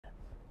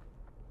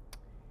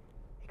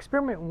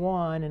Experiment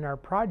 1 in our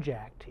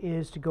project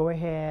is to go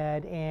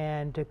ahead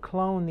and to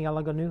clone the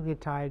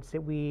oligonucleotides that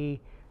we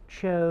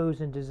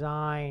chose and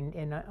designed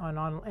in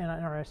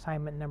our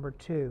assignment number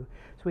 2.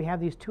 So we have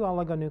these 2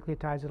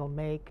 oligonucleotides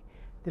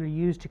that are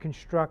used to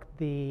construct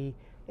the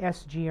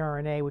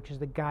sgRNA, which is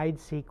the guide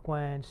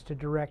sequence to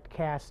direct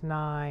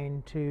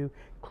Cas9 to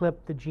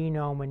clip the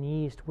genome in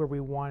yeast where we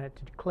want it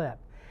to clip.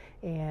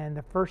 And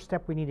the first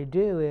step we need to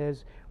do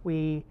is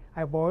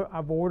I've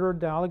ordered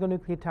the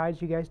oligonucleotides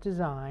you guys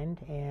designed,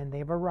 and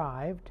they've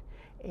arrived,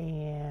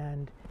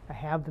 and I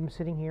have them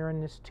sitting here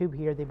in this tube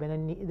here. They've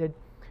been the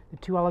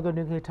 2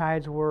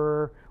 oligonucleotides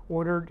were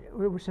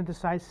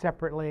synthesized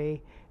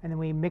separately, and then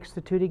we mixed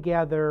the 2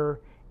 together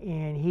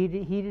and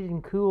heated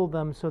and cooled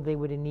them so they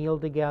would anneal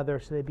together,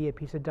 so they'd be a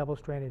piece of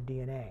double-stranded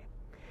DNA.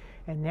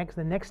 And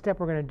the next step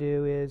we're going to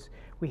do is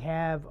we've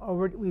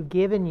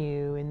given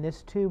you in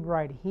this tube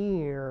right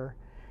here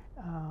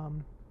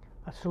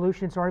a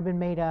solution that's already been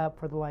made up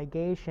for the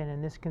ligation,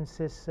 and this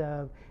consists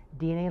of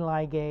DNA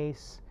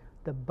ligase,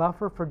 the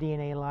buffer for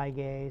DNA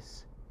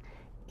ligase,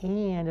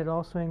 and it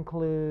also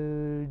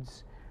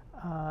includes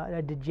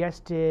a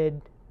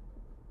digested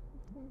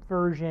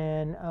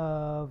version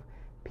of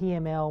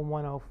PML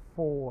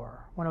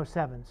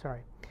 107,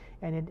 sorry.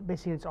 And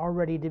basically it's all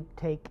ready to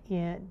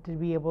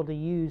be able to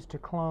use to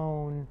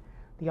clone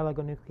the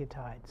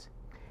oligonucleotides.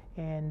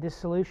 And this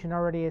solution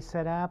already is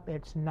set up.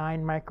 It's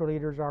 9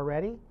 microliters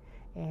already.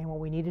 And what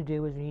we need to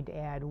do is we need to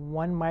add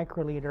 1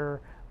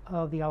 microliter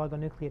of the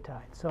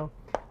oligonucleotide. So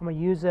I'm going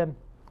to use a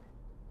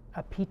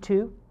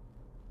P2,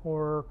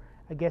 or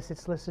I guess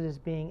it's listed as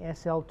being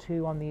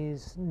SL2 on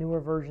these newer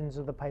versions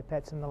of the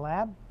pipettes in the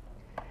lab.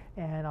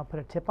 And I'll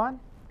put a tip on,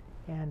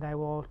 and I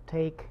will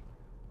take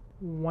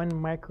 1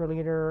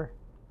 microliter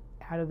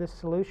out of this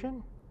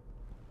solution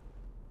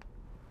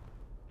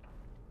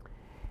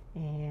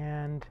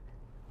and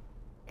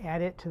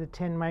add it to the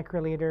 10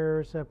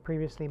 microliters of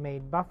previously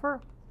made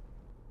buffer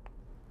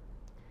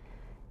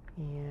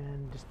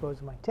and dispose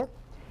of my tip.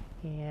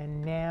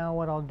 And now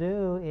what I'll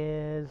do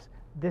is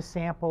this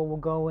sample will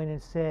go in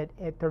and sit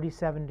at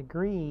 37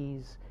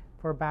 degrees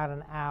for about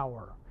an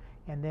hour.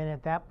 And then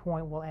at that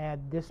point we'll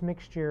add this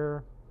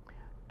mixture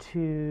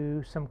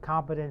to some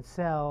competent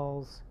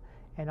cells,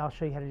 and I'll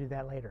show you how to do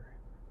that later.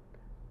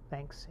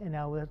 Thanks. And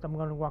now I'm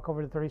going to walk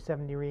over to the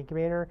 37-degree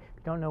incubator. If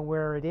you don't know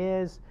where it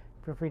is,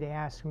 feel free to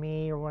ask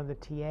me or one of the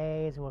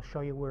TAs, and we'll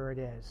show you where it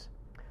is.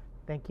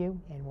 Thank you,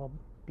 and we'll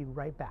be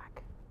right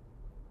back.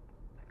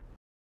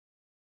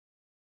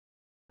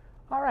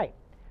 All right.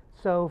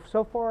 So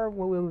far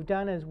what we've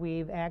done is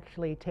we've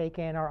actually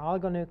taken our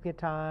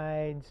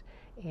oligonucleotides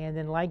and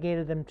then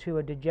ligated them to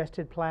a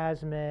digested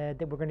plasmid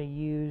that we're going to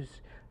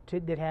use to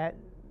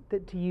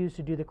use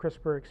to do the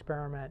CRISPR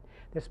experiment.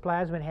 This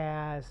plasmid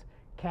has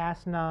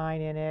Cas9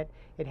 in it.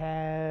 It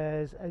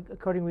has a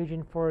coding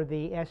region for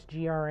the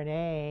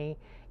sgRNA,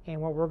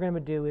 and what we're going to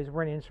do is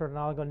we're going to insert an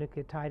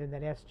oligonucleotide in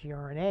that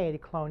sgRNA to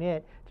clone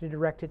it to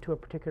direct it to a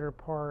particular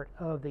part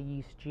of the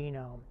yeast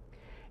genome.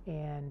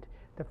 And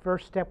the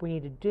first step we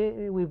need to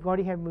do, we've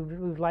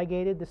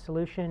ligated the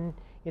solution.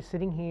 Is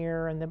sitting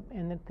here in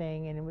the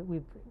thing, and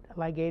we've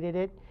ligated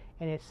it,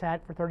 and it's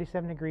sat for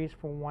 37 degrees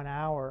for 1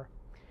 hour.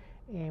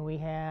 And we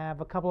have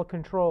a couple of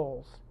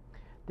controls.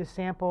 This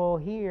sample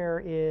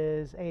here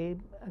is a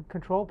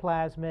control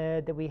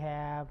plasmid that we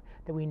have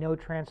that we know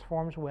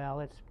transforms well.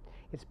 It's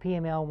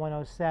PML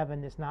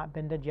 107 that's not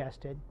been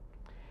digested.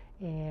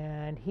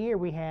 And here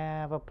we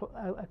have a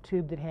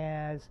tube that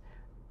has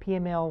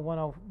PML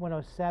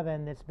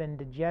 107 that's been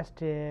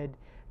digested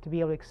to be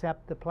able to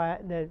accept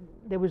that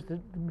was the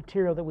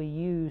material that we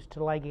used to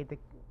ligate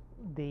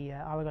the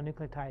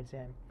oligonucleotides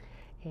in.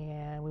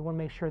 And we want to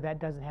make sure that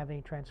doesn't have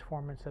any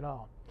transformants at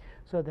all.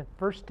 So the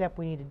first step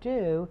we need to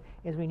do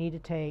is we need to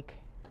take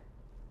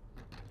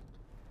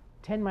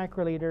 10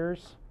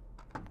 microliters,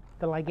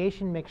 the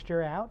ligation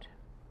mixture out,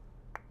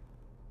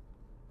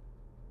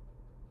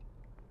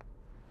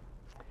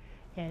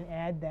 and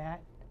add that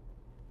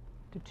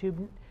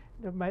to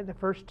the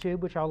first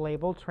tube, which I'll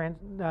label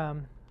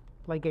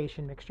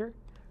ligation mixture.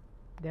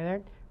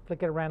 There,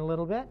 flick it around a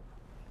little bit,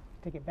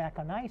 take it back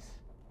on ice.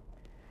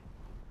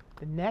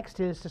 The next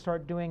is to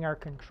start doing our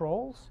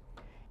controls,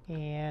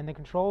 and the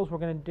controls we're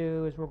going to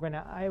do is we're going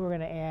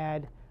to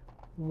add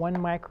 1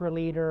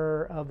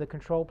 microliter of the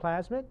control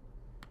plasmid.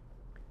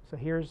 So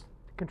here's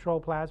the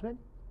control plasmid.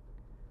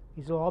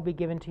 These will all be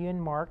given to you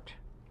and marked.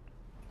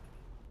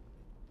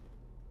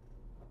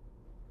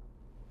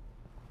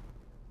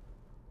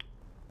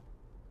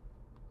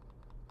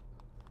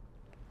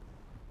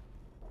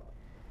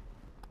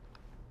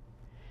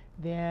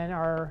 Then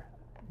our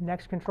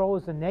next control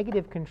is the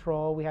negative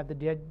control. We have the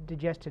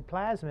digested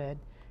plasmid,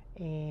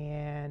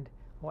 and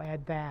we'll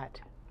add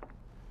that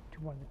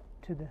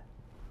to the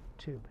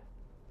tube.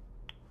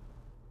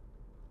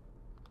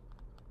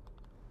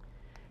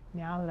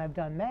 Now that I've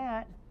done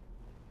that,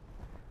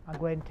 I'll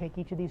go ahead and take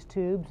each of these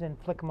tubes and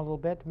flick them a little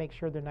bit to make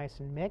sure they're nice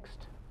and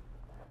mixed.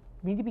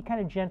 We need to be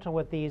kind of gentle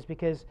with these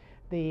because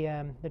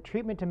the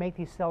treatment to make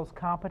these cells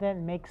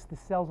competent makes the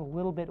cells a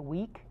little bit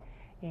weak.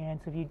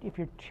 And so if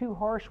you're too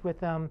harsh with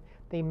them,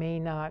 they may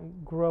not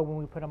grow when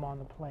we put them on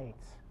the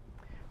plates.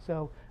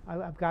 So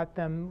I've got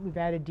them, we've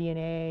added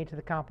DNA to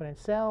the competent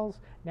cells.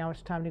 Now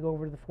it's time to go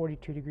over to the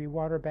 42-degree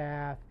water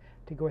bath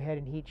to go ahead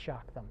and heat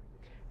shock them.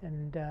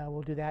 And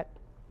we'll do that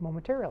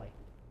momentarily.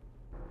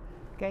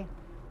 Okay,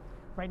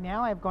 right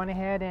now I've gone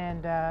ahead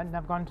and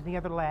I've gone to the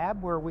other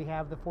lab where we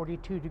have the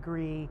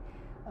 42-degree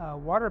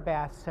water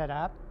bath set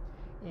up.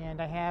 And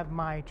I have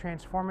my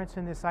transformants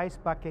in this ice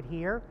bucket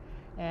here.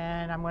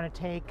 And I'm going to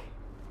take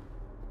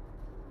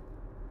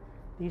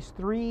these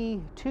 3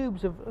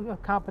 tubes of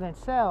competent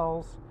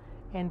cells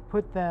and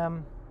put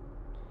them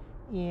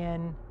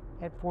in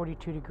at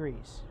 42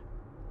 degrees.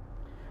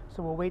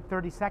 So we'll wait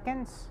 30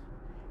 seconds,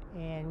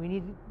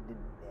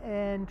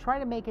 and try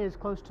to make it as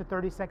close to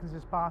 30 seconds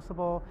as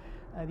possible.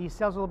 These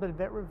cells are a little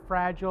bit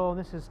fragile.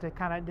 This is to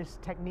kind of, this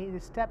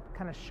step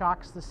kind of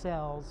shocks the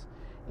cells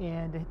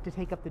and to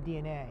take up the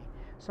DNA.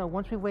 So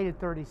once we've waited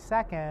 30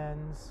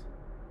 seconds,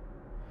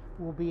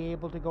 we'll be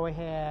able to go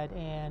ahead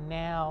and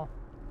now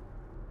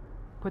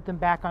put them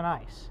back on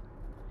ice.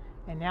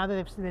 And now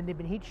that they've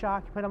been heat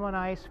shocked, put them on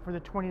ice for the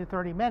 20 to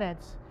 30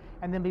 minutes,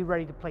 and then be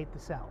ready to plate the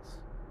cells.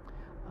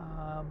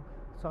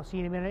 So I'll see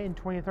you in a minute, in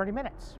 20 to 30 minutes.